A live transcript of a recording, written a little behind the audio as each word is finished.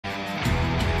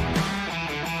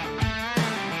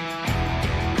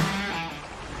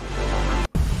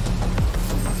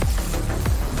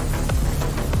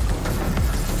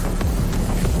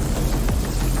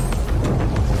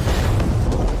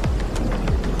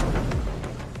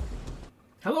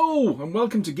Hello and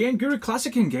welcome to GameGuru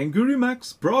Classic and GameGuru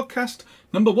Max broadcast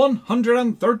number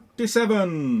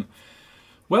 137.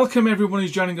 Welcome everyone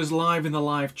who's joining us live in the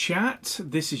live chat.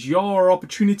 This is your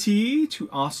opportunity to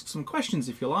ask some questions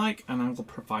if you like, and I will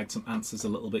provide some answers a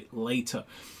little bit later.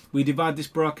 We divide this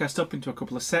broadcast up into a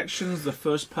couple of sections. The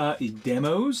first part is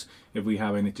demos, if we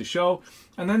have any to show,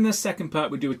 and then the second part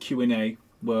we do a Q&A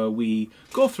where we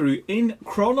go through in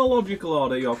chronological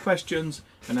order your questions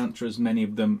and answer as many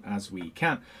of them as we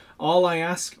can. All I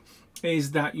ask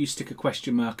is that you stick a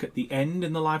question mark at the end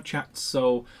in the live chat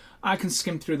so I can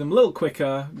skim through them a little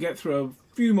quicker, get through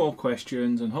a few more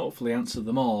questions and hopefully answer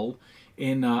them all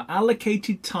in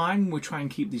allocated time. We try and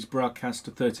keep these broadcasts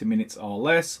to 30 minutes or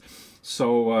less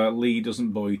so Lee doesn't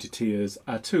bore you to tears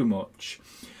too much.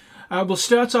 We'll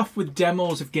start off with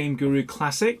demos of GameGuru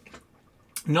Classic.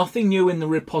 Nothing new in the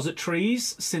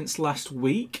repositories since last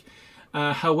week.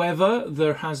 However,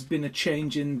 there has been a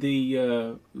change in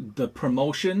the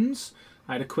promotions.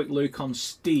 I had a quick look on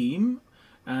Steam,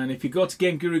 and if you go to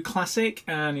GameGuru Classic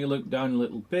and you look down a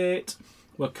little bit,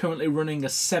 we're currently running a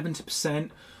 70%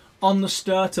 on the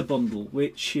starter bundle,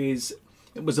 which is,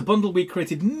 it was a bundle we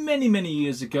created many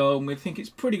years ago, and we think it's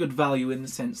pretty good value in the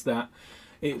sense that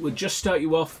it would just start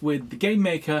you off with the Game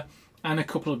Maker and a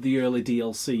couple of the early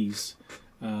DLCs.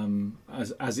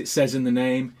 As it says in the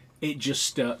name, it just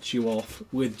starts you off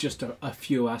with just a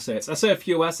few assets. I say a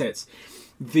few assets.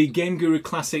 The GameGuru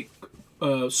Classic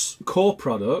core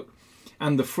product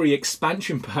and the free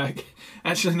expansion pack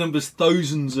actually numbers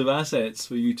thousands of assets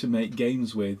for you to make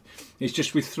games with. It's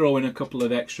just we throw in a couple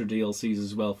of extra DLCs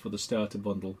as well for the starter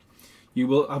bundle. You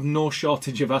will have no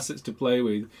shortage of assets to play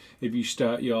with if you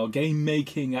start your game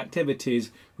making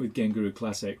activities with GameGuru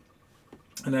Classic.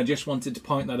 And I just wanted to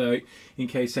point that out in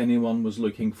case anyone was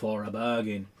looking for a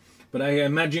bargain. But I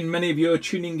imagine many of you are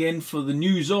tuning in for the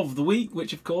news of the week,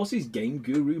 which of course is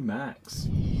GameGuru Max.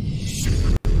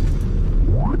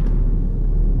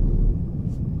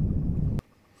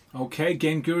 Okay,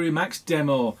 GameGuru Max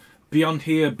demo. Beyond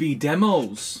here be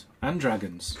demos and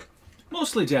dragons.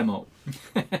 Mostly demo.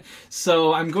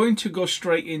 So I'm going to go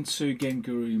straight into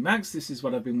GameGuru Max. This is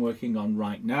what I've been working on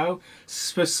right now.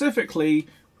 Specifically,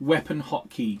 weapon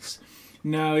hotkeys.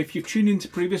 Now, if you've tuned into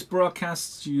previous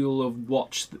broadcasts, you'll have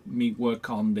watched me work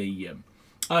on the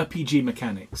RPG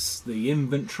mechanics, the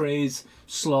inventories,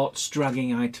 slots,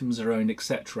 dragging items around,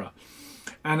 etc.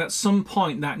 And at some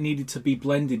point that needed to be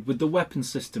blended with the weapon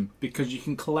system because you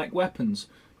can collect weapons,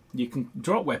 you can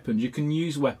drop weapons, you can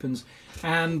use weapons,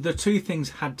 and the two things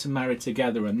had to marry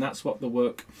together, and that's what the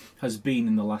work has been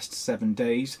in the last 7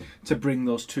 days to bring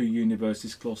those two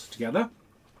universes closer together.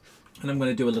 And I'm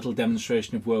going to do a little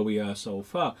demonstration of where we are so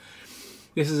far.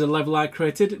 This is a level I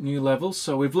created, new level.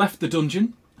 So we've left the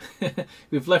dungeon,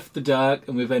 we've left the dark,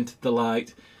 and we've entered the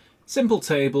light. Simple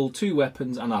table, 2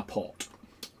 weapons, and our port.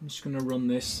 I'm just going to run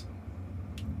this.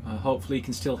 Hopefully you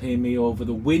can still hear me over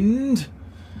the wind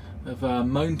of our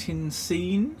mountain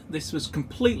scene. This was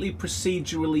completely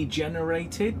procedurally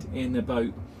generated in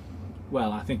about,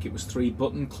 well, I think it was 3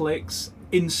 button clicks.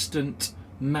 Instant,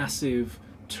 massive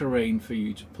terrain for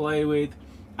you to play with,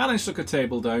 and I stuck a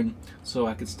table down so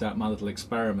I could start my little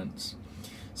experiments.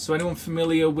 So anyone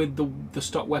familiar with the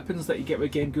stock weapons that you get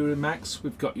with GameGuru Max?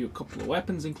 We've got you a couple of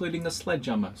weapons including a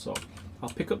sledgehammer. So I'll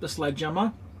pick up the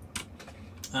sledgehammer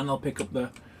and I'll pick up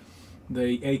the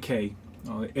AK,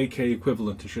 or the AK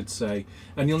equivalent I should say,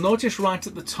 and you'll notice right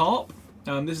at the top,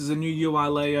 this is a new UI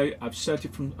layout. I've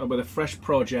started from with a fresh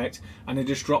project and I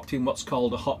just dropped in what's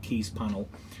called a hotkeys panel,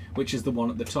 which is the one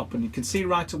at the top, and you can see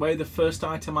right away the first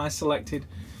item I selected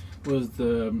was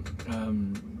the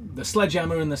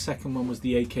sledgehammer and the second one was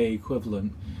the AK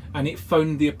equivalent, and it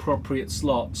found the appropriate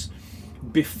slots.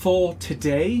 Before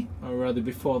today, or rather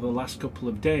before the last couple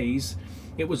of days,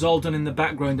 it was all done in the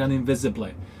background and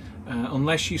invisibly.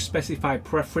 Unless you specify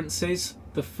preferences,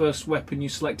 the first weapon you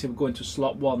selected will go into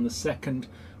slot 1, the second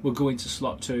will go into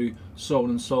slot 2, so on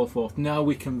and so forth. Now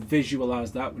we can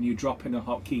visualize that when you drop in a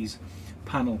hotkeys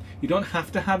panel. You don't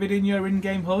have to have it in your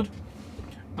in-game HUD.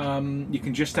 You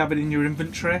can just have it in your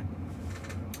inventory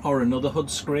or another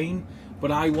HUD screen,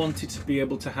 but I wanted to be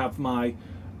able to have my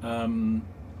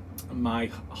my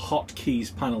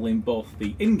hotkeys panel in both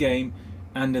the in-game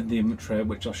and in the inventory,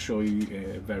 which I'll show you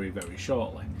very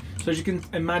shortly. So as you can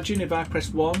imagine, if I press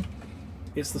 1,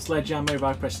 it's the sledgehammer. If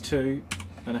I press 2,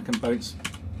 and I can bounce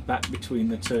back between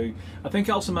the two. I think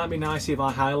it also might be nice if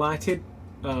I highlighted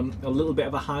a little bit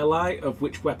of a highlight of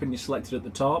which weapon you selected at the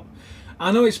top.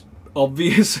 I know it's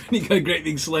obvious when you got a great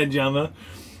big sledgehammer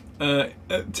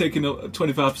taking up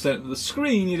 25% of the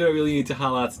screen, you don't really need to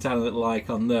highlight a tiny little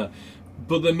icon there.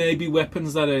 But there may be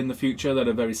weapons that are in the future that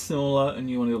are very similar, and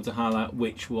you want to be able to highlight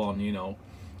which one, you know.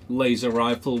 Laser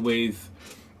rifle with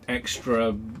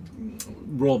extra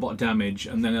robot damage,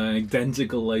 and then an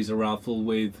identical laser rifle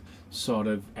with sort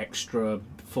of extra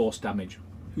force damage.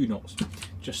 Who knows?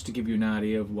 Just to give you an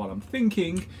idea of what I'm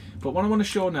thinking. But what I want to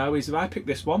show now is if I pick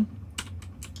this one,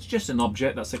 it's just an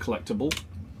object, that's a collectible.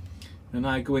 And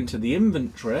I go into the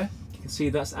inventory, you can see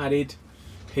that's added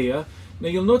here. Now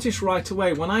you'll notice right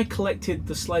away, when I collected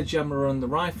the sledgehammer and the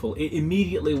rifle, it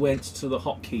immediately went to the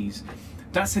hotkeys.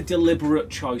 That's a deliberate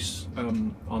choice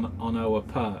on our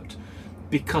part,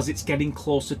 because it's getting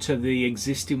closer to the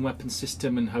existing weapon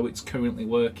system and how it's currently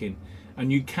working.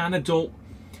 And you kind of don't,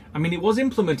 I mean, it was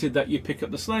implemented that you pick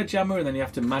up the sledgehammer and then you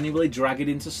have to manually drag it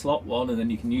into slot 1 and then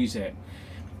you can use it.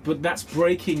 But that's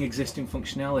breaking existing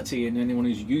functionality, and anyone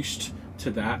who's used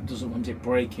to that doesn't want it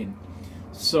breaking.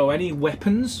 So any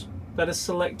weapons that are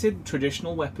selected,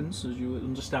 traditional weapons as you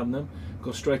understand them,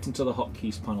 go straight into the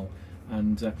hotkeys panel.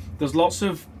 And there's lots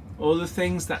of other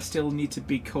things that still need to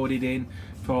be coded in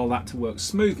for all that to work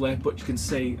smoothly, but you can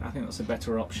see I think that's a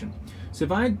better option. So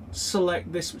if I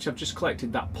select this, which I've just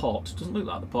collected, that pot, doesn't look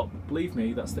like the pot, but believe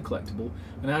me, that's the collectible,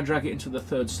 and I drag it into the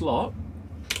 3rd slot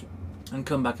and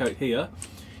come back out here,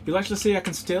 you'll actually see I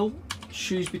can still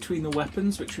choose between the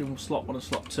weapons, between slot 1 and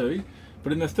slot 2,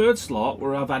 but in the 3rd slot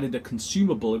where I've added a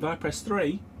consumable, if I press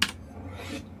 3,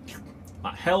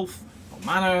 like health,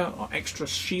 mana, or extra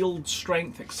shield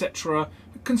strength, etc.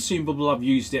 Consumable, I've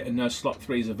used it, and now slot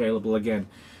 3 is available again.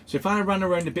 So if I ran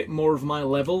around a bit more of my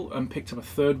level and picked up a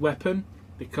 3rd weapon,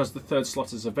 because the 3rd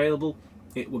slot is available,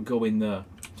 it would go in there.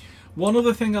 One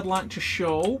other thing I'd like to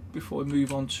show before we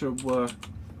move on to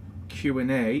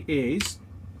Q&A is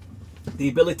the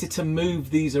ability to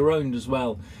move these around as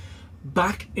well.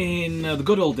 Back in the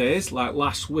good old days, like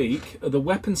last week, the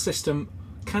weapon system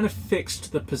kind of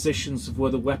fixed the positions of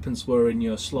where the weapons were in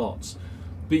your slots,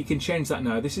 but you can change that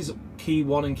now. This is key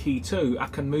 1 and key 2. I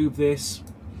can move this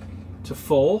to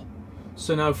 4,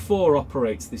 so now 4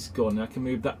 operates this gun. I can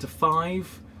move that to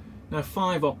 5, now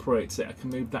 5 operates it. I can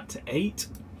move that to 8,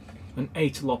 and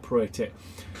 8 will operate it.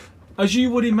 As you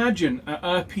would imagine,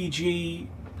 RPG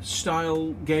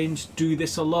style games do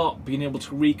this a lot, being able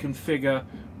to reconfigure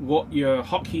what your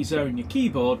hotkeys are in your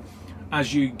keyboard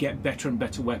as you get better and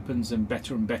better weapons and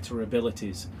better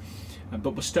abilities.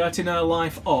 But we're starting our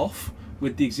life off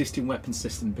with the existing weapon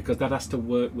system, because that has to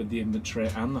work with the inventory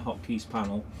and the hotkeys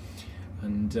panel.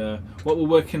 And what we're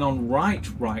working on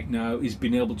right now is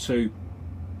being able to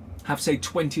have, say,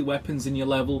 20 weapons in your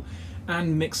level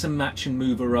and mix and match and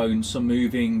move around. So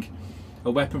moving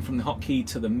a weapon from the hotkey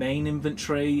to the main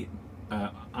inventory,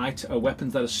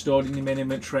 weapons that are stored in the main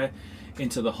inventory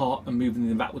into the hot and moving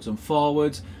them backwards and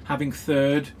forwards, having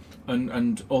 3rd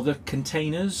and other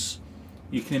containers.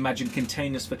 You can imagine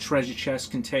containers for treasure chests,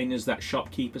 containers that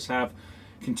shopkeepers have,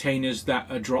 containers that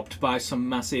are dropped by some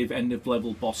massive end of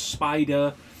level boss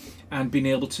spider, and being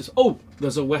able to, oh,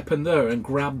 there's a weapon there, and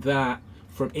grab that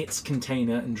from its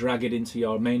container and drag it into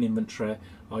your main inventory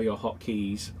or your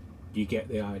hotkeys. You get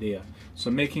the idea. So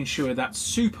making sure that's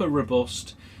super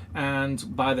robust,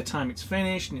 and by the time it's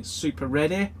finished and it's super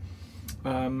ready,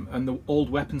 and the old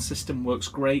weapon system works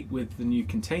great with the new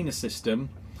container system,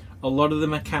 a lot of the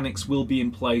mechanics will be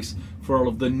in place for all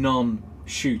of the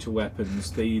non-shooter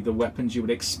weapons, the weapons you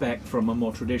would expect from a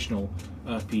more traditional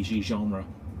RPG genre.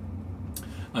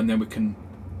 And then we can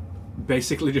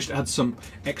basically just add some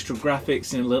extra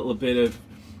graphics and a little bit of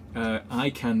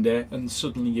eye candy, and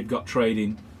suddenly you've got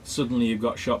trading, suddenly you've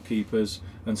got shopkeepers,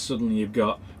 and suddenly you've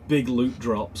got big loot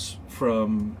drops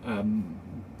from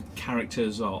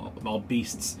characters or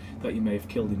beasts that you may have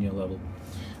killed in your level.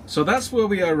 So that's where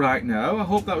we are right now. I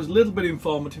hope that was a little bit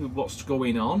informative of what's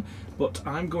going on, but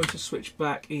I'm going to switch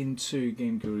back into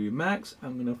GameGuru Max.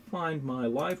 I'm going to find my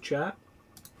live chat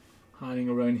hiding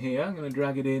around here. I'm going to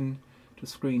drag it in to the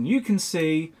screen. You can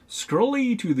see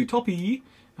scrolly to the toppy,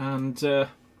 and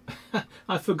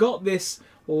I forgot this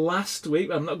last week,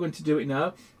 but I'm not going to do it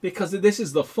now because this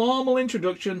is the formal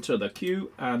introduction to the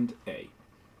Q&A.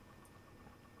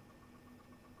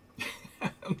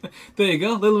 There you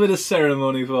go, a little bit of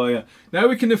ceremony for you. Now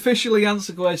we can officially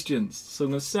answer questions. So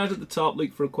I'm going to start at the top,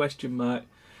 look for a question mark,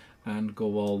 and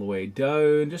go all the way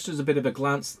down. Just as a bit of a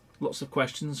glance, lots of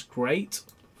questions, great,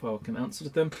 if I can answer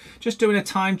them. Just doing a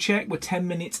time check, we're 10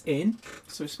 minutes in,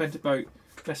 so we spent about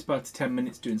best part of 10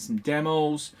 minutes doing some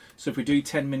demos. So if we do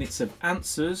 10 minutes of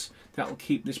answers, that'll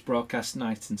keep this broadcast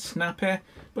nice and snappy.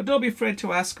 But don't be afraid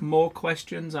to ask more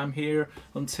questions. I'm here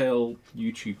until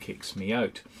YouTube kicks me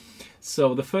out.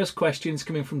 So the first question is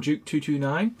coming from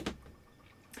Duke229.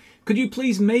 Could you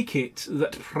please make it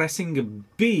that pressing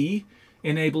B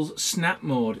enables snap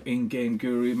mode in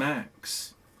GameGuru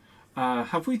Max.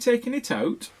 Have we taken it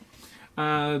out?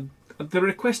 The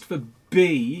request for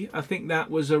B, I think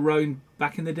that was around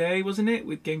back in the day, wasn't it,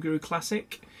 with GameGuru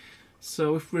Classic?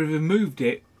 So if we removed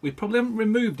it, we probably haven't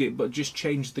removed it, but just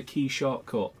changed the key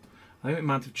shortcut. I think we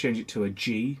might have changed it to a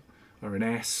G or an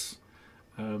S.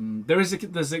 There's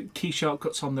a key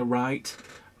shortcuts on the right.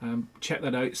 Check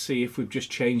that out, see if we've just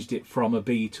changed it from a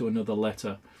B to another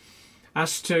letter.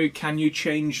 As to can you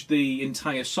change the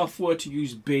entire software to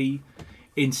use B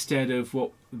instead of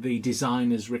what the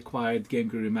designers required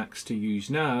GameGuru Max to use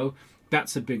now,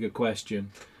 that's a bigger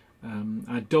question.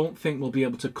 I don't think we'll be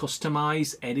able to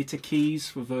customize editor keys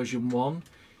for version 1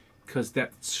 because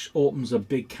that opens a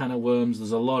big can of worms.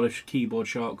 There's a lot of keyboard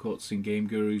shortcuts in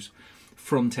GameGuru's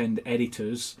front-end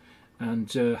editors,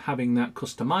 and having that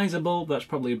customizable, that's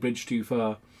probably a bridge too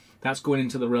far. That's going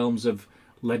into the realms of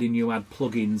letting you add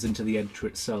plugins into the editor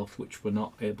itself, which we're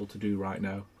not able to do right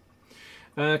now.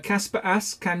 Casper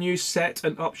asks, can you set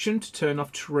an option to turn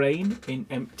off terrain in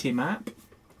empty map?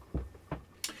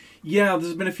 Yeah,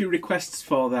 there's been a few requests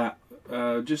for that.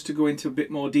 Just to go into a bit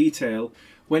more detail,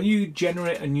 when you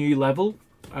generate a new level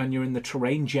and you're in the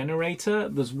terrain generator,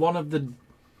 there's one of the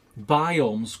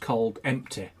biomes called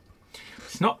empty.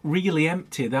 It's not really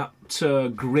empty. That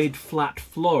grid flat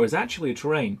floor is actually a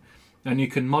terrain, and you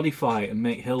can modify it and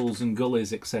make hills and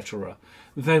gullies, etc.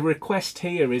 The request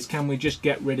here is, can we just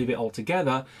get rid of it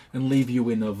altogether and leave you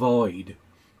in a void?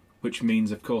 Which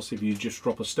means, of course, if you just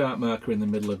drop a start marker in the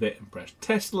middle of it and press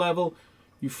test level,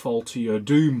 you fall to your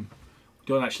doom.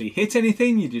 You don't actually hit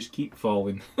anything, you just keep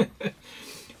falling.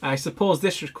 I suppose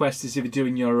this request is if you're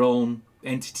doing your own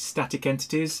static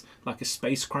entities, like a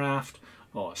spacecraft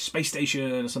or a space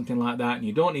station or something like that, and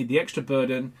you don't need the extra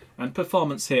burden and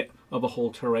performance hit of a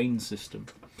whole terrain system.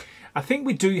 I think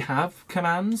we do have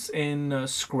commands in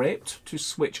script to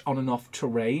switch on and off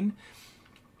terrain.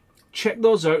 Check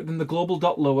those out in the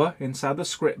global.lua inside the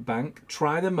script bank.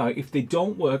 Try them out. If they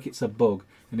don't work, it's a bug.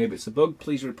 And if it's a bug,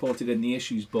 please report it in the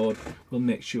issues board. We'll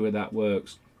make sure that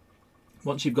works.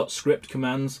 Once you've got script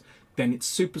commands, then it's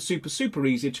super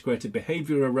easy to create a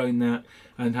behavior around that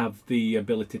and have the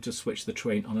ability to switch the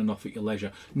terrain on and off at your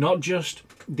leisure. Not just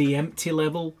the empty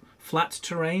level flat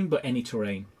terrain, but any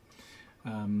terrain.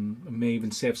 It may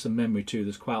even save some memory too.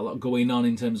 There's quite a lot going on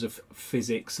in terms of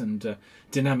physics and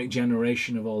dynamic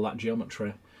generation of all that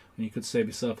geometry, and you could save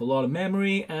yourself a lot of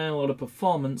memory and a lot of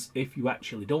performance if you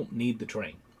actually don't need the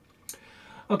terrain.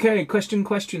 Okay,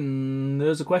 question,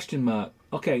 there's a question mark.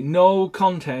 Okay, no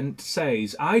content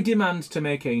says, I demand to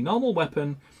make a normal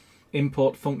weapon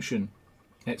import function,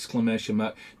 exclamation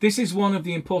mark. This is one of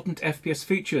the important FPS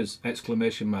features,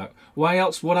 exclamation mark. Why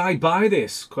else would I buy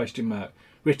this, question mark.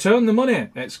 Return the money,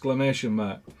 exclamation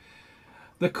mark.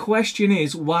 The question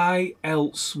is, why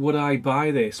else would I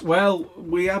buy this? Well,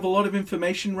 we have a lot of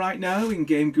information right now in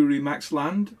GameGuru Max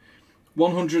Land.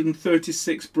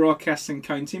 136 broadcasts and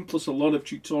counting, plus a lot of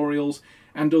tutorials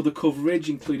and other coverage,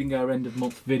 including our end of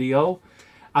month video.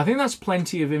 I think that's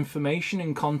plenty of information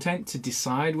and content to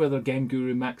decide whether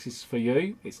GameGuru Max is for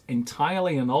you. It's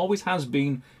entirely and always has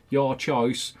been your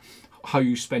choice how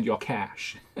you spend your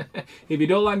cash. If you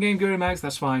don't like GameGuru Max,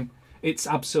 that's fine. It's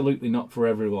absolutely not for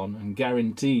everyone, and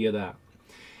guarantee you that.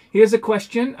 Here's a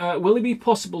question. Will it be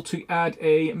possible to add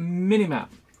a minimap?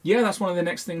 Yeah, that's one of the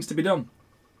next things to be done.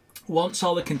 Once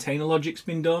all the container logic's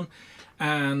been done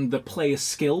and the player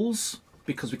skills,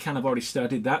 because we kind of already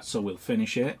started that, so we'll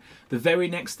finish it. The very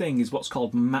next thing is what's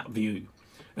called map view.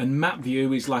 And map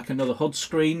view is like another HUD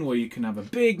screen where you can have a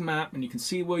big map and you can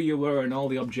see where you were and all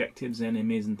the objectives,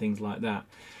 enemies and things like that.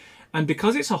 And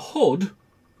because it's a HUD,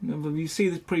 you see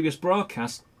the previous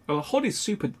broadcast, a HUD is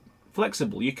super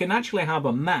flexible. You can actually have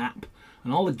a map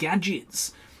and all the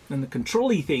gadgets and the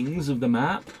control-y things of the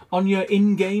map on your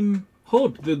in-game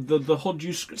HUD, the HUD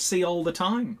you see all the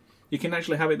time. You can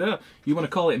actually have it there. You want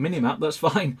to call it a minimap, that's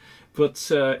fine. But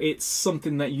it's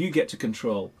something that you get to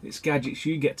control. It's gadgets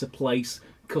you get to place,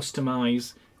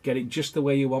 customize, get it just the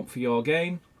way you want for your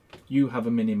game. You have a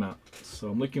minimap. So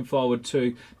I'm looking forward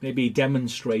to maybe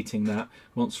demonstrating that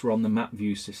once we're on the map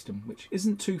view system, which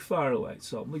isn't too far away.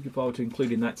 So I'm looking forward to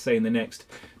including that, say, in the next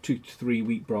 2 to 3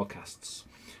 week broadcasts.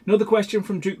 Another question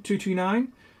from Duke229.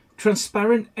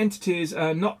 Transparent entities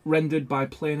are not rendered by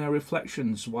planar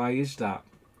reflections. Why is that?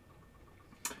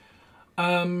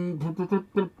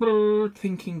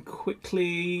 Thinking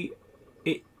quickly.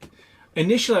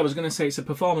 Initially I was going to say it's a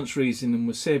performance reason and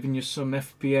we're saving you some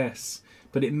FPS,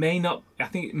 but it may not. I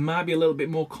think it might be a little bit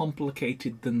more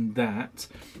complicated than that.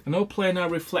 I know planar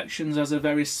reflections has a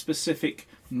very specific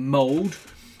mode,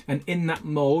 and in that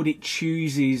mode it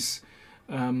chooses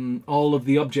all of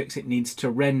the objects it needs to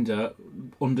render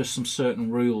under some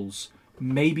certain rules.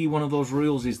 Maybe one of those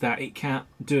rules is that it can't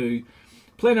do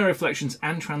planar reflections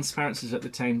and transparencies at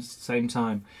the same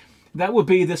time. That would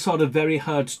be the sort of very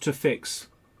hard to fix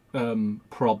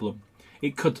problem.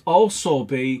 It could also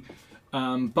be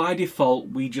by default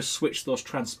we just switch those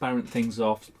transparent things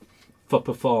off for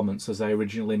performance, as I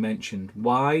originally mentioned.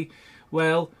 Why?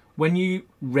 Well, when you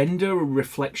render a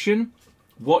reflection,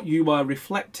 what you are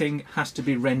reflecting has to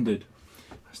be rendered.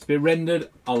 It has to be rendered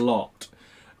a lot.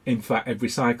 In fact, every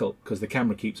cycle, because the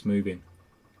camera keeps moving.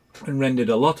 And rendered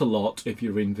a lot if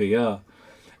you're in VR.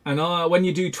 And when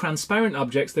you do transparent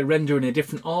objects, they render in a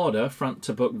different order, front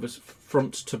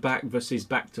to back versus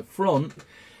back to front.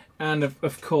 And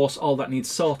of course, all that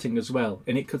needs sorting as well.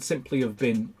 And it could simply have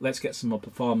been, let's get some more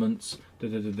performance.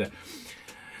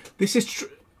 This is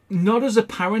not as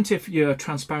apparent if your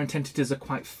transparent entities are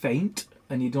quite faint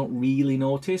and you don't really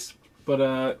notice.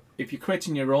 But if you're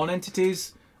creating your own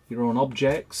entities, your own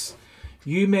objects,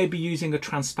 you may be using a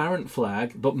transparent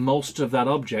flag, but most of that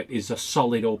object is a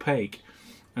solid opaque.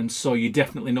 And so you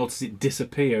definitely notice it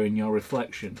disappear in your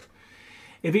reflection.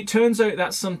 If it turns out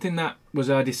that's something that was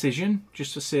our decision,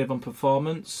 just to save on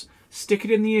performance, stick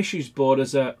it in the issues board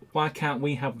as a, why can't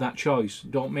we have that choice?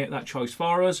 Don't make that choice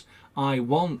for us. I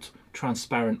want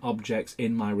transparent objects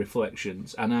in my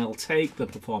reflections, and I'll take the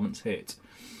performance hit.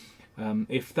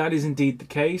 If that is indeed the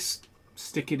case,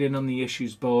 stick it in on the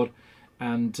issues board,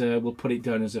 and we'll put it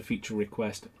down as a feature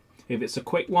request. If it's a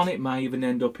quick one, it might even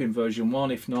end up in version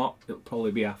 1. If not, it'll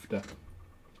probably be after.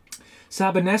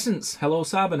 Cybernescence, hello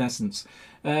Cybernescence,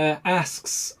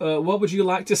 asks, what would you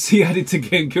like to see added to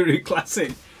GameGuru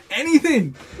Classic?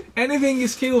 Anything! Anything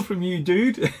is cool from you,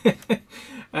 dude.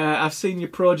 I've seen your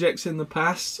projects in the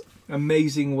past.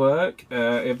 Amazing work.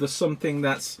 If there's something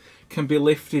that can be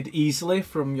lifted easily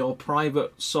from your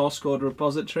private source code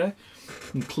repository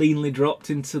and cleanly dropped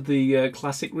into the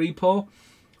Classic repo,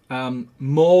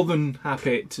 more than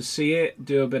happy to see it,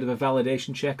 do a bit of a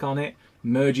validation check on it,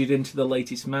 merge it into the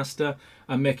latest master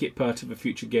and make it part of a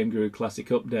future GameGuru Classic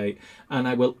update. And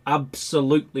I will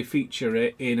absolutely feature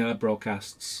it in our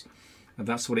broadcasts. And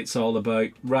that's what it's all about.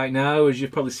 Right now, as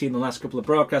you've probably seen in the last couple of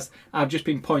broadcasts, I've just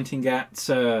been pointing at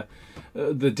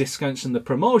the discounts and the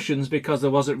promotions because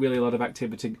there wasn't really a lot of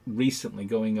activity recently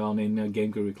going on in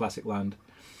GameGuru Classic land.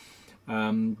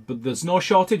 But there's no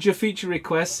shortage of feature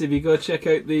requests. If you go check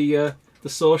out the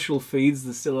social feeds,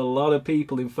 there's still a lot of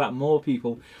people, in fact more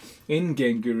people, in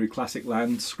GameGuru Classic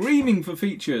land screaming for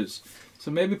features. So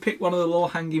maybe pick one of the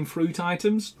low-hanging fruit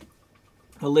items.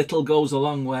 A little goes a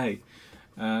long way.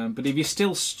 But if you're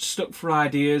still stuck for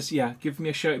ideas, yeah, give me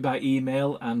a shout by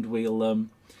email and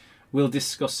we'll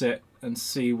discuss it and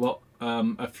see what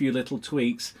a few little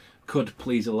tweaks could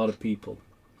please a lot of people.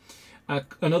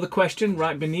 Another question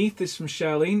right beneath this from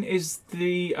Charlene. Is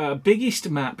the biggest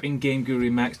map in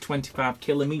GameGuru Max 25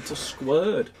 kilometers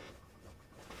squared?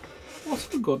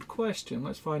 What's a good question?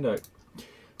 Let's find out.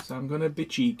 So I'm going to be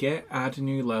cheeky, add a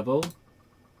new level,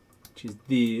 which is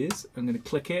this. I'm going to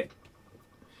click it.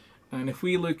 And if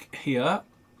we look here,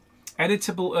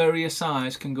 editable area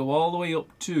size can go all the way up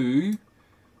to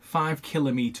 5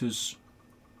 kilometers.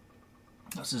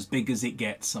 That's as big as it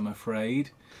gets, I'm afraid.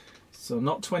 So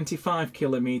not 25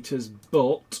 kilometers,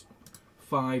 but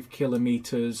 5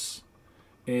 kilometers.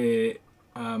 Is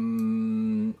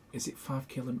it 5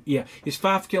 kilometers? Yeah, it's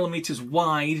 5 kilometers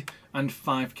wide and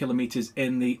 5 kilometers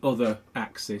in the other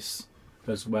axis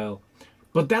as well.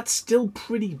 But that's still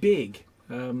pretty big.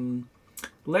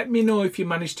 Let me know if you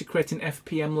managed to create an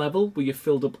FPM level where you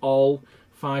filled up all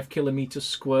 5 kilometers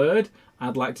squared.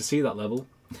 I'd like to see that level.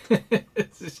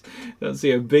 Don't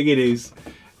see how big it is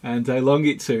and how long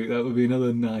it took. That would be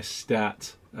another nice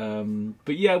stat.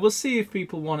 But yeah, we'll see if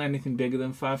people want anything bigger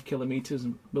than 5 kilometers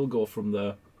and we'll go from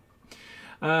there.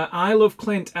 I Love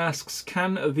Clint asks,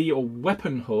 can the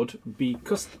weapon hood be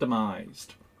customized?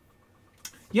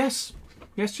 Yes.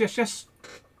 Yes.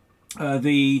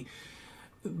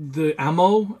 The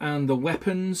ammo and the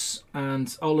weapons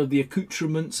and all of the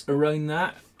accoutrements around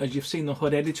that, as you've seen the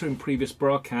HUD editor in previous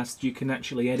broadcasts, you can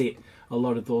actually edit a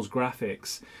lot of those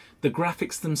graphics. The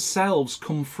graphics themselves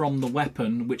come from the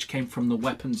weapon, which came from the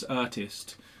weapons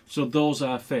artist. So those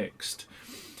are fixed.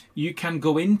 You can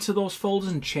go into those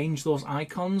folders and change those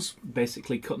icons,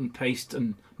 basically cut and paste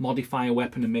and modify a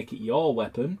weapon and make it your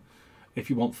weapon. If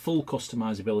you want full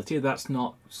customizability, that's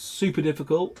not super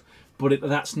difficult, but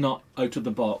that's not out of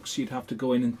the box. You'd have to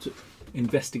go in and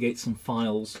investigate some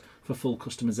files for full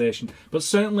customization. But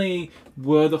certainly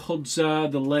where the HUDs are,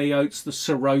 the layouts, the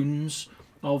surrounds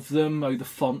of them, how the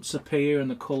fonts appear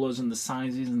and the colours and the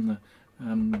sizes and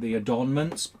and the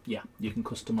adornments, yeah, you can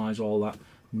customize all that,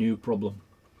 no problem.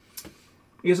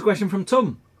 Here's a question from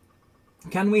Tom.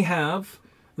 Can we have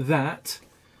that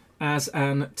as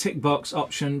an tick box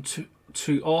option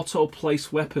to auto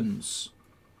place weapons?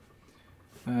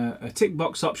 A tick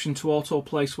box option to auto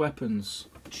place weapons.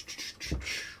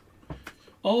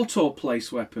 Auto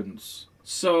place weapons.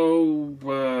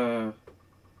 So,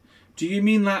 do you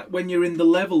mean that when you're in the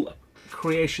level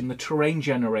creation, the terrain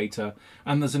generator,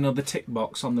 and there's another tick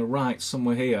box on the right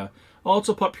somewhere here?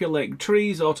 Auto-populate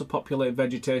trees, auto-populate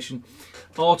vegetation,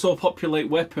 auto-populate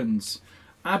weapons.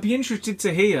 I'd be interested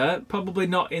to hear, probably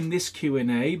not in this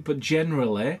Q&A, but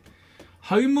generally,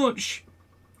 how much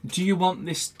do you want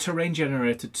this terrain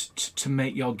generator to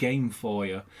make your game for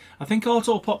you? I think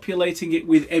auto-populating it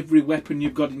with every weapon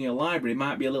you've got in your library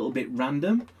might be a little bit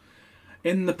random.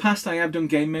 In the past I have done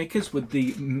game makers with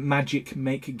the magic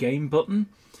make game button,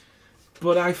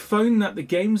 but I found that the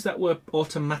games that were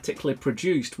automatically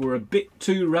produced were a bit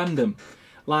too random.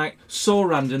 Like, so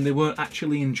random they weren't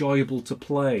actually enjoyable to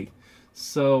play.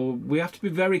 So we have to be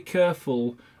very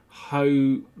careful how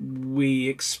we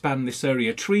expand this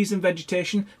area. Trees and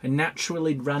vegetation are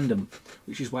naturally random,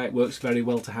 which is why it works very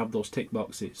well to have those tick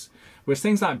boxes. Whereas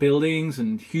things like buildings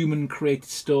and human created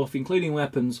stuff, including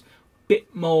weapons,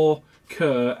 bit more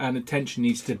care and attention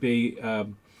needs to be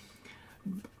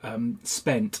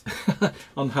spent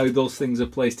on how those things are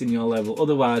placed in your level.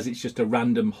 Otherwise it's just a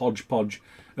random hodgepodge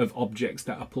of objects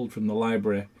that are pulled from the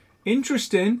library.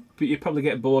 Interesting, but you probably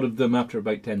get bored of them after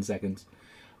about 10 seconds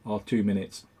or 2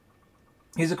 minutes.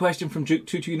 Here's a question from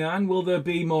Duke229. Will there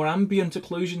be more ambient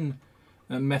occlusion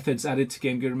methods added to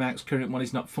GameGuru Max? Current one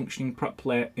is not functioning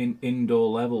properly in indoor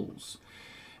levels.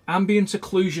 Ambient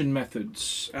occlusion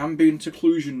methods. Ambient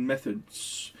occlusion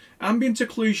methods. Ambient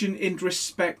occlusion in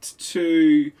respect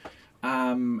to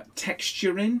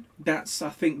texturing. That's, I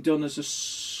think, done as a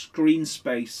screen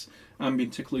space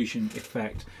ambient occlusion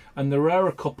effect. And there are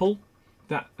a couple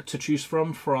that to choose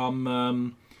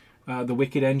from the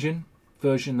Wicked Engine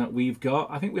version that we've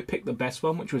got. I think we picked the best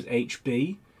one, which was HB.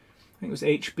 I think it was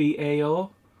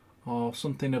HBAO or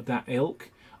something of that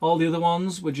ilk. All the other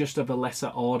ones were just of a lesser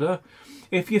order.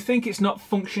 If you think it's not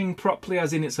functioning properly,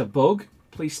 as in it's a bug,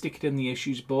 please stick it in the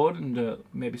issues board and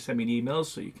maybe send me an email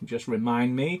so you can just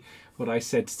remind me what I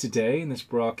said today in this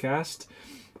broadcast.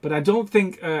 But I don't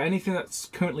think anything that's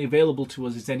currently available to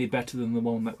us is any better than the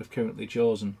one that we've currently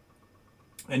chosen.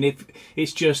 And if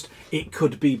it's just, it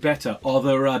could be better, or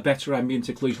there are better ambient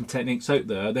occlusion techniques out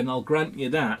there, then I'll grant you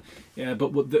that. Yeah,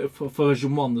 but for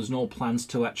version 1, there's no plans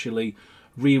to actually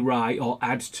rewrite or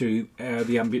add to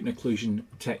the ambient occlusion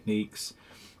techniques.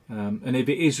 And if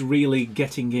it is really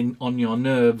getting in on your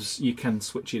nerves, you can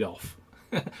switch it off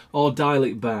or dial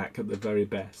it back at the very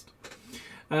best.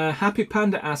 Happy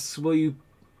Panda asks, will you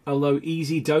allow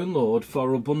easy download for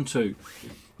Ubuntu?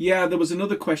 Yeah, there was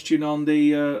another question on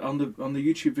the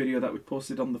YouTube video that we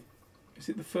posted on the, is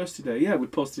it the first today? Yeah, we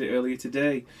posted it earlier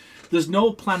today. There's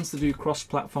no plans to do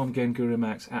cross-platform GameGuru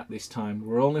Max at this time.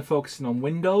 We're only focusing on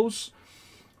Windows,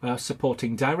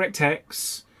 supporting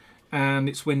DirectX, and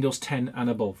it's Windows 10 and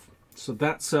above. So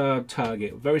that's our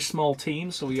target. Very small team,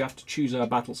 so we have to choose our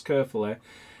battles carefully,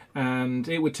 and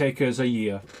it would take us a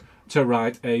year to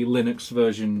write a Linux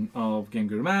version of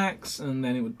GameGuru Max, and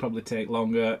then it would probably take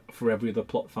longer for every other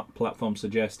platform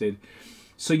suggested.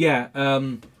 So yeah,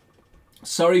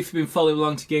 sorry if you've been following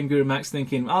along to GameGuru Max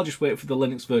thinking, I'll just wait for the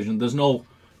Linux version. There's no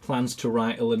plans to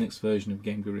write a Linux version of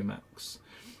GameGuru Max.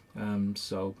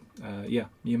 Yeah,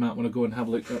 you might want to go and have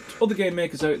a look at other game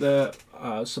makers out there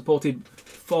supported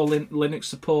for Linux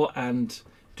support and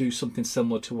do something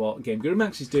similar to what GameGuru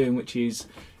Max is doing, which is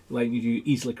letting you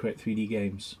easily create 3D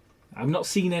games. I've not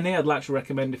seen any. I'd like to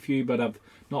recommend a few, but I've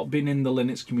not been in the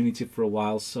Linux community for a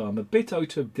while, so I'm a bit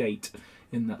out of date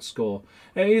in that score.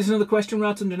 Here's another question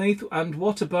right underneath. And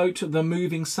what about the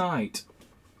moving site?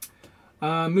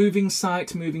 Moving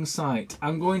site.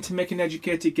 I'm going to make an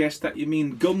educated guess that you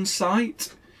mean gun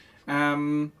sight,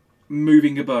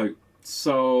 moving about.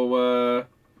 So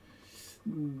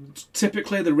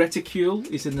typically the reticule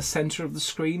is in the center of the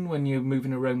screen when you're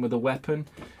moving around with a weapon,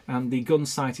 and the gun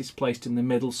sight is placed in the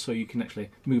middle so you can actually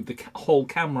move the whole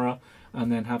camera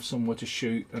and then have somewhere to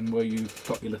shoot, and where you've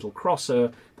got your little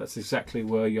crosser, that's exactly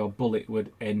where your bullet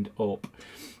would end up.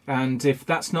 And if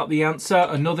that's not the answer,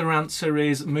 another answer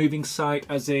is moving sight,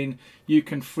 as in you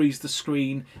can freeze the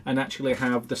screen and actually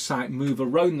have the sight move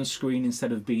around the screen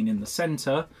instead of being in the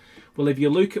center. Well, if you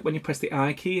look at when you press the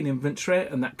I key in inventory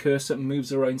and that cursor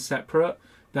moves around separate,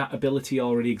 that ability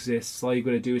already exists. All you've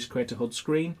got to do is create a HUD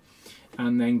screen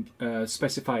and then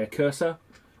specify a cursor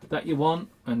that you want,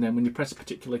 and then when you press a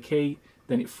particular key,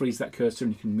 then it frees that cursor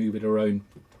and you can move it around.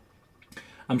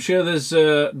 I'm sure there's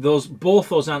both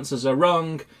those answers are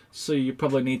wrong, so you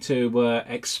probably need to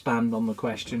expand on the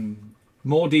question.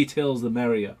 More details the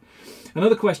merrier.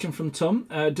 Another question from Tom.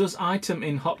 Does item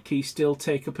in hotkey still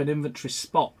take up an inventory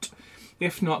spot?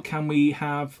 If not, can we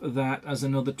have that as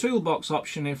another toolbox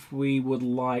option if we would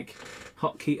like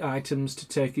hotkey items to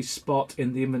take a spot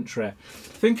in the inventory?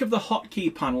 Think of the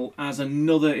hotkey panel as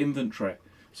another inventory.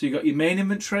 So you've got your main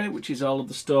inventory, which is all of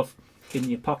the stuff in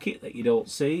your pocket that you don't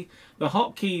see. The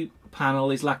hotkey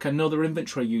panel is like another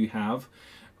inventory you have,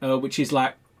 which is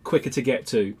like quicker to get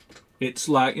to. It's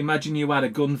like, imagine you had a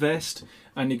gun vest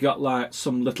and you got like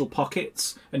some little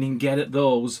pockets, and you can get at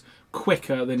those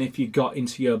quicker than if you got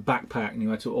into your backpack and you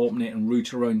had to open it and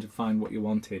root around to find what you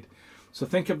wanted. So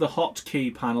think of the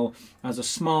hotkey panel as a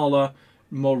smaller,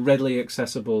 more readily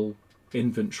accessible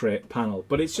inventory panel,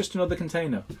 but it's just another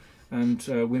container, and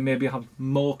we maybe have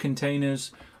more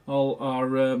containers. All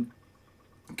our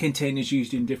containers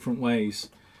used in different ways,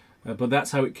 but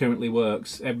that's how it currently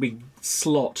works. Every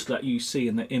slot that you see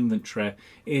in the inventory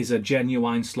is a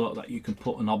genuine slot that you can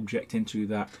put an object into.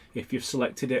 That if you've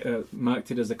selected it, marked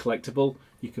it as a collectible,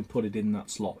 you can put it in that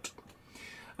slot.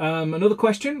 Another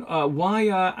question, why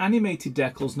are animated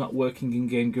decals not working in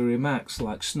GameGuru Max,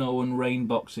 like snow and rain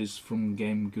boxes from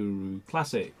GameGuru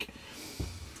Classic?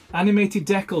 Animated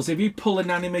decals, if you pull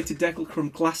an animated decal from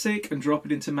Classic and drop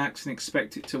it into Max and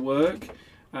expect it to work,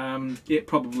 it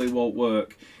probably won't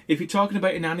work. If you're talking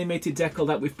about an animated decal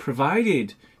that we've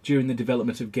provided during the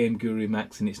development of GameGuru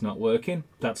Max and it's not working,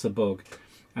 that's a bug.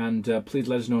 And please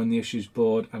let us know in the issues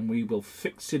board and we will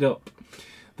fix it up.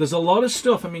 There's a lot of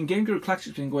stuff. I mean, GameGuru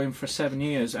Classic's been going for 7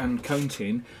 years and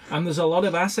counting, and there's a lot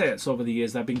of assets over the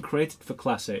years that have been created for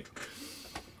Classic.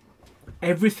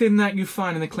 Everything that you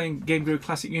find in the GameGuru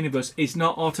Classic universe is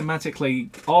not automatically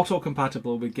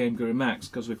auto-compatible with GameGuru Max,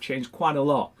 because we've changed quite a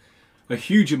lot. A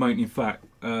huge amount, in fact,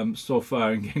 so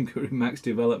far in GameGuru Max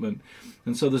development.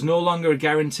 And so there's no longer a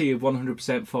guarantee of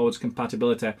 100% forwards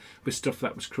compatibility with stuff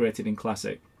that was created in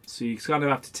Classic. So you kind of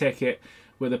have to take it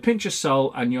with a pinch of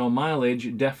salt, and your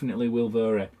mileage definitely will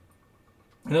vary.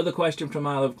 Another question from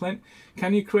I Love Clint.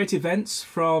 Can you create events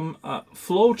from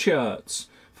flowcharts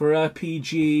for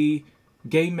RPG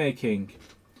game making?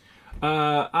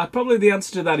 Probably the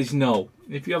answer to that is no.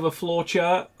 If you have a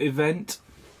flowchart event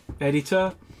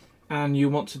editor and you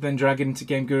want to then drag it into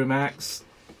GameGuru Max,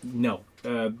 no.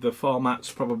 The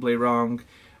format's probably wrong.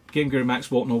 GameGuru Max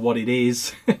won't know what it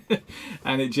is,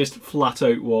 and it just flat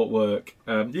out won't work.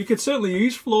 You could certainly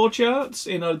use flowcharts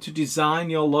in order to design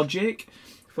your logic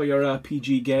for your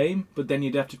RPG game, but then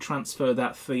you'd have to transfer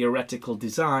that theoretical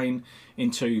design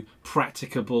into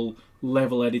practicable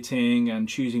level editing and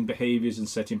choosing behaviors and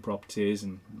setting properties,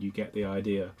 and you get the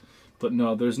idea. But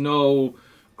no, there's no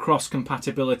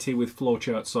cross-compatibility with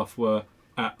flowchart software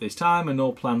at this time, and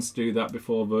no plans to do that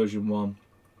before version 1.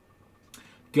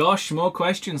 Gosh, more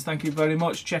questions. Thank you very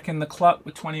much. Checking the clock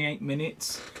with 28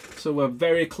 minutes. So we're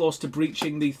very close to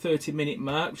breaching the 30-minute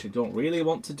mark, which I don't really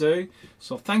want to do.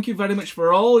 So thank you very much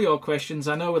for all your questions.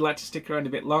 I know we'd like to stick around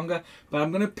a bit longer, but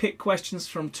I'm going to pick questions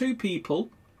from 2 people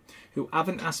who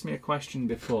haven't asked me a question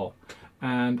before.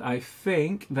 And I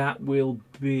think that will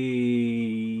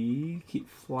be... keep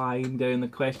flying down the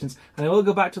questions. And I will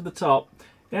go back to the top.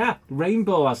 Yeah,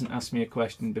 Rainbow hasn't asked me a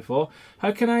question before.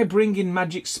 How can I bring in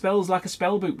magic spells like a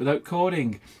spellbook without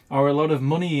coding or a lot of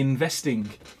money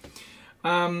investing?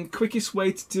 Quickest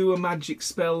way to do a magic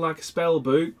spell like a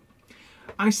spellbook,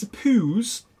 I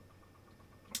suppose,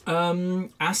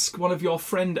 ask one of your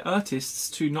friend artists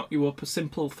to knock you up a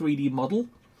simple 3D model,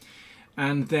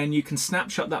 and then you can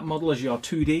snapshot that model as your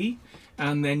 2D,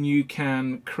 and then you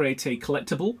can create a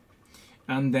collectible,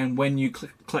 and then when you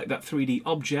collect that 3D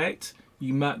object,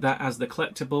 you mark that as the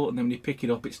collectible, and then when you pick it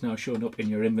up, it's now showing up in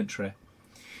your inventory.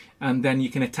 And then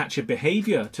you can attach a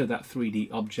behavior to that 3D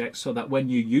object so that when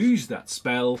you use that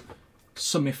spell,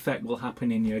 some effect will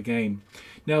happen in your game.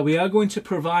 Now, we are going to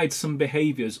provide some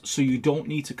behaviors so you don't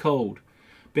need to code.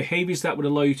 Behaviors that would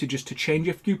allow you to just to change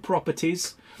a few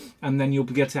properties, and then you'll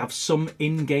be able to have some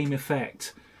in-game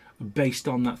effect based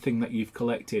on that thing that you've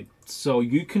collected. So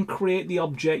you can create the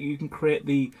object, you can create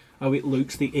the how it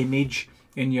looks, the image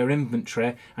in your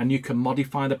inventory, and you can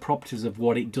modify the properties of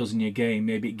what it does in your game.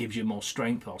 Maybe it gives you more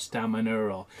strength or stamina,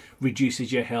 or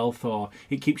reduces your health, or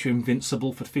it keeps you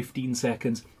invincible for 15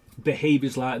 seconds.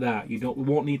 Behaviors like that. We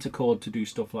won't need to code to do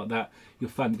stuff like that. You'll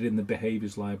find it in the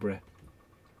behaviors library.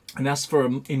 And as for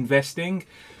investing,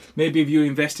 maybe if you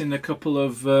invest in a couple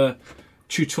of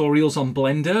tutorials on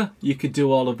Blender, you could do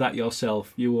all of that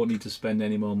yourself. You won't need to spend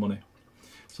any more money.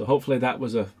 So hopefully that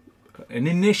was a an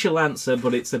initial answer,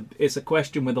 but it's a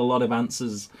question with a lot of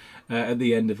answers at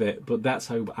the end of it. But that's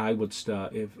how I would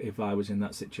start if I was in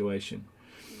that situation.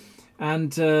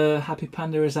 And Happy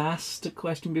Panda has asked a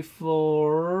question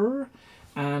before,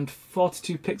 and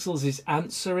 42 Pixels is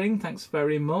answering. Thanks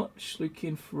very much.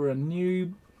 Looking for a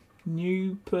new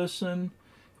person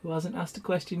who hasn't asked a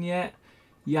question yet.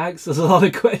 Yikes, there's a lot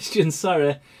of questions.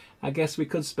 Sorry. I guess we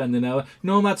could spend an hour.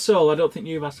 Nomad Soul, I don't think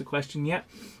you've asked a question yet.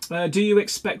 Do you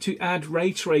expect to add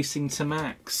ray tracing to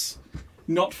Max?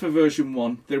 Not for version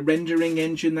 1. The rendering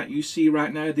engine that you see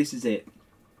right now, this is it.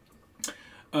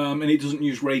 And it doesn't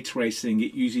use ray tracing.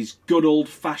 It uses good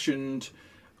old-fashioned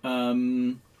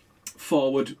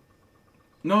forward...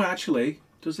 No, actually,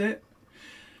 does it?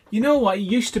 You know what? It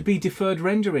used to be deferred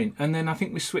rendering, and then I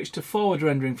think we switched to forward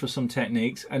rendering for some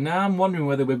techniques, and now I'm wondering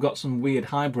whether we've got some weird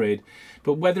hybrid.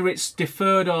 But whether it's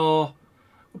deferred or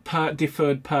part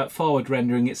deferred, part forward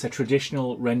rendering, it's a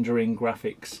traditional rendering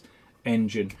graphics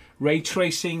engine. Ray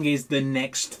tracing is the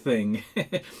next thing.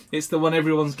 It's the one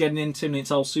everyone's getting into, and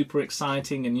it's all super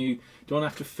exciting, and you don't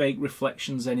have to fake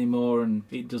reflections anymore, and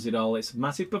it does it all. It's a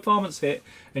massive performance hit,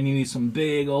 and you need some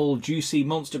big old juicy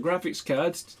monster graphics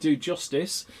cards to do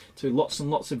justice to lots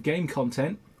and lots of game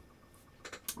content.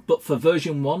 But for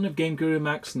version 1 of GameGuru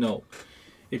Max, no.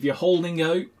 If you're holding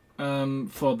out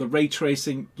for the ray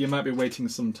tracing, you might be waiting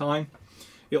some time.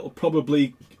 It'll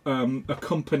probably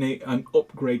accompany an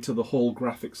upgrade to the whole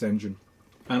graphics engine.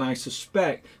 And I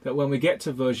suspect that when we get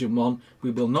to version 1,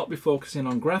 we will not be focusing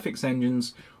on graphics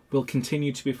engines. We'll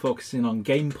continue to be focusing on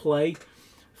gameplay,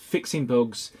 fixing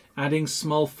bugs, adding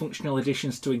small functional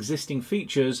additions to existing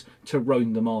features to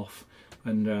round them off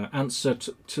and answer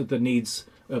to the needs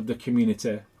of the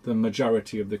community, the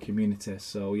majority of the community.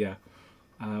 So yeah,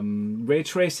 ray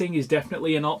tracing is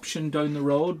definitely an option down the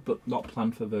road, but not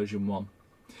planned for version 1.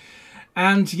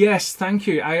 And yes, thank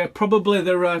you.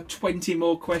 There are 20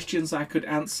 more questions I could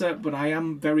answer, but I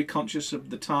am very conscious of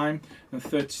the time, and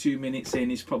 32 minutes in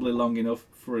is probably long enough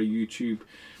for a YouTube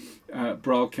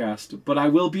broadcast. But I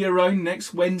will be around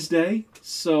next Wednesday,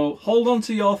 so hold on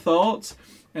to your thoughts,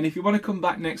 and if you want to come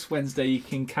back next Wednesday, you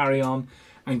can carry on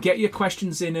and get your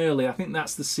questions in early. I think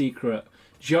that's the secret.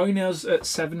 Join us at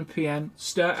 7 PM,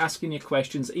 start asking your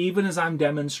questions, even as I'm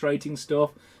demonstrating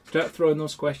stuff. Start throwing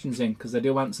those questions in, because I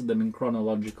do answer them in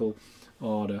chronological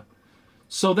order.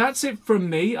 So that's it from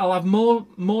me. I'll have more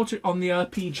on the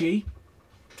RPG,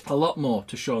 a lot more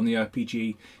to show on the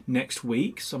RPG next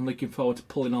week. So I'm looking forward to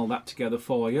pulling all that together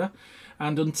for you.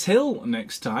 And until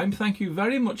next time, thank you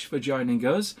very much for joining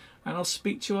us. And I'll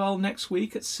speak to you all next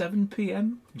week at 7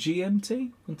 PM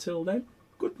GMT. Until then,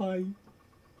 goodbye.